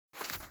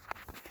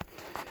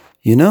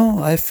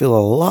I feel a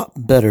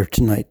lot better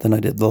tonight than I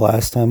did the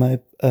last time I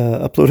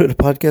uploaded a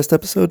podcast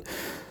episode.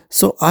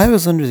 So I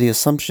was under the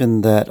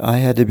assumption that I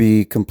had to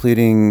be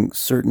completing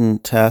certain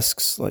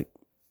tasks, like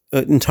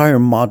entire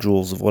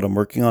modules of what I'm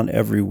working on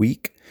every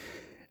week.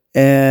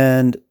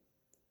 And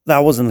that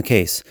wasn't the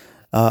case.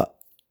 Uh,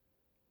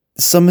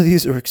 some of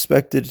these are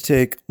expected to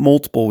take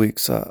multiple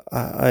weeks.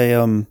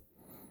 I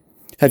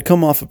had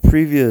come off a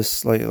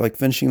previous like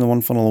finishing the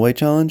one funnel away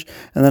challenge,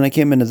 and then I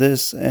came into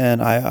this,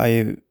 and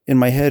I in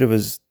my head it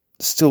was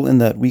still in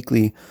that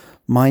weekly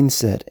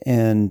mindset,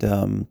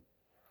 and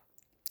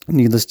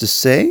needless to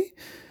say,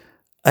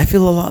 I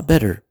feel a lot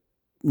better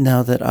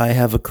now that I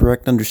have a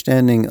correct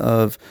understanding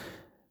of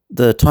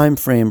the time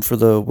frame for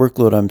the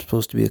workload I'm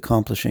supposed to be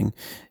accomplishing.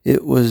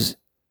 It was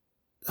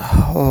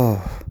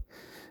oh,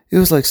 it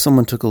was like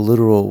someone took a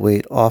literal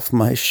weight off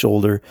my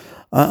shoulder.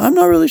 I'm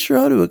not really sure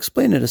how to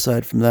explain it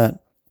aside from that.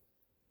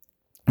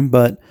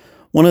 But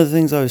one of the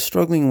things I was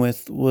struggling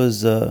with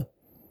was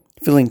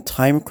feeling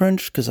time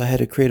crunched because I had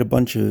to create a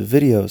bunch of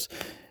videos.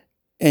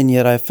 And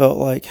yet I felt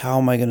like, how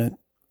am I going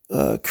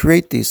to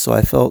create these? So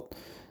I felt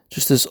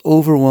just this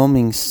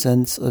overwhelming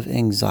sense of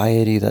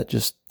anxiety that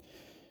just,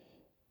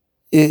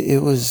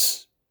 it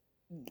was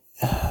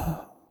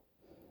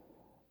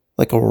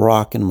like a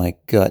rock in my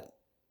gut.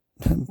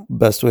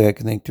 Best way I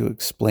can think to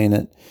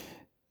explain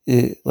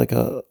like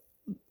a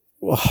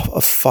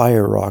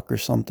fire rock or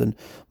something.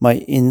 My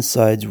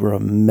insides were a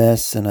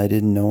mess and I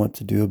didn't know what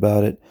to do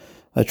about it.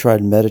 I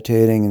tried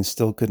meditating and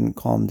still couldn't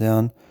calm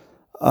down.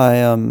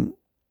 I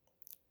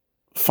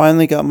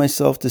finally got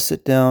myself to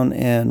sit down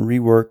and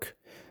rework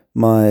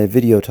my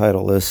video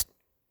title list.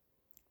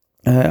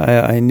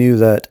 I knew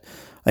that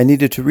I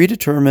needed to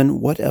redetermine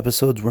what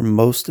episodes were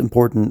most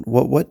important.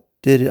 What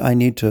did I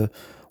need to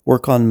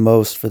work on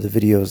most for the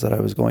videos that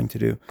I was going to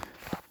do?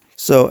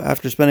 So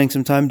after spending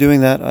some time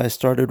doing that, I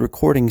started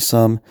recording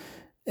some,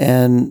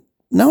 and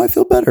now I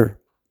feel better.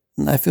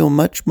 I feel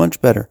much, much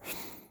better.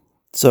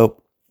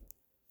 So,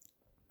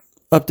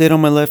 update on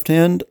my left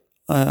hand,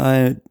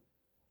 I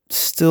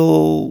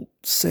still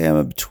say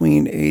I'm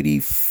between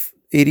 80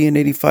 and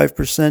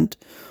 85%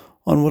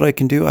 on what I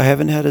can do. I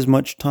haven't had as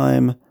much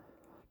time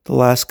the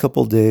last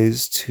couple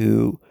days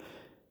to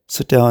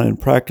sit down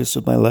and practice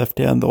with my left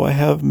hand, though I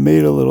have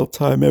made a little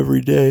time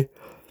every day.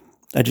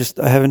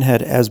 I haven't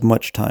had as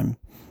much time.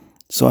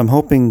 So I'm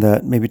hoping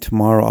that maybe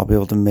tomorrow I'll be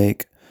able to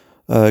make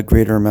a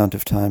greater amount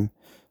of time.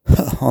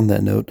 On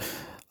that note,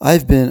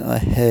 I've been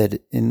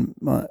ahead in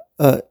my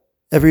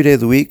every day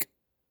of the week.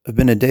 I've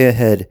been a day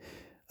ahead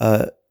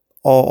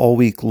all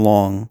week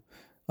long.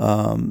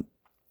 I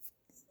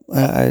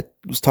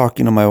was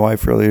talking to my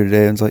wife earlier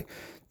today and it's like,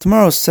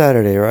 tomorrow's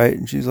Saturday, right?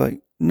 And she's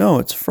like, no,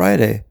 it's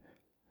Friday.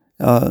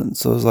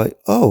 So I was like,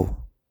 oh,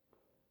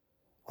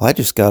 well, I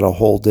just got a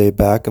whole day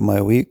back of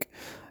my week.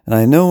 And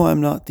I know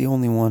I'm not the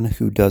only one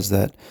who does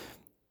that.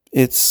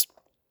 That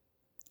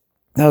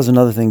was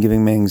another thing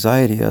giving me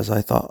anxiety, as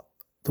I thought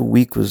the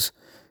week was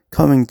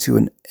coming to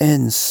an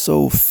end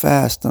so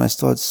fast and I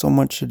still had so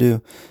much to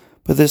do.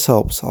 But this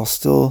helps. I'll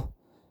still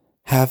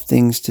have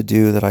things to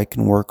do that I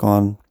can work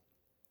on.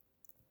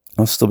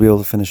 I'll still be able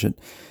to finish it.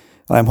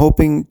 I'm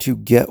hoping to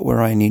get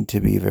where I need to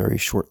be very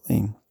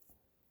shortly.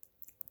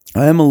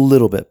 I am a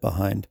little bit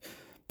behind,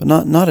 but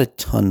not a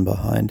ton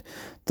behind.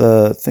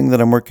 The thing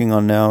that I'm working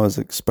on now is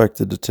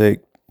expected to take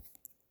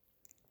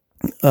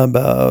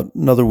about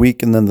another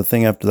week, and then the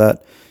thing after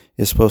that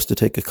is supposed to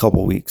take a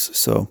couple weeks.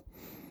 So,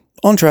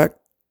 on track.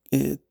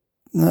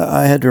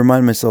 I had to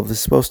remind myself this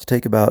is supposed to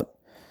take about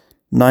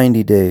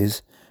 90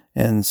 days,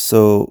 and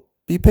so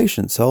be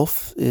patient,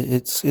 self.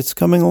 It's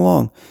coming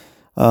along.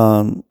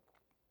 On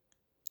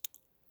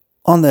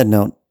that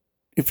note,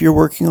 if you're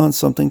working on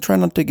something, try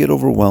not to get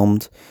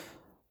overwhelmed.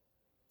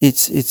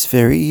 It's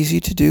very easy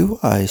to do.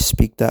 I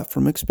speak that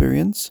from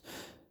experience.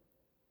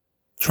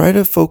 Try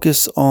to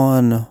focus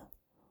on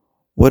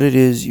what it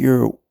is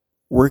you're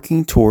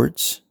working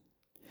towards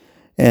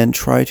and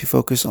try to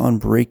focus on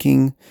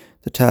breaking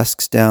the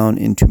tasks down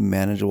into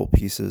manageable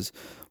pieces.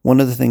 One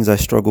of the things I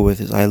struggle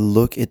with is I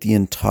look at the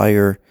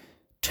entire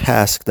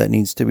task that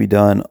needs to be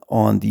done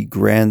on the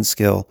grand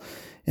scale,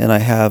 and I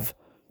have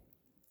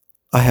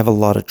a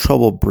lot of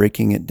trouble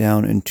breaking it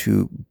down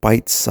into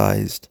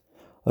bite-sized,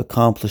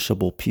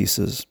 accomplishable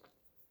pieces.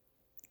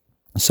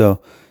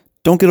 So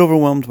don't get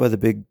overwhelmed by the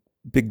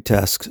big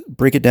tasks.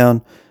 Break it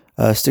down,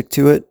 stick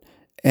to it,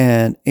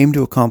 and aim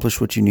to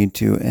accomplish what you need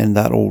to, and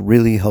that'll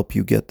really help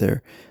you get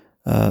there.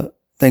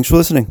 Thanks for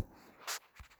listening.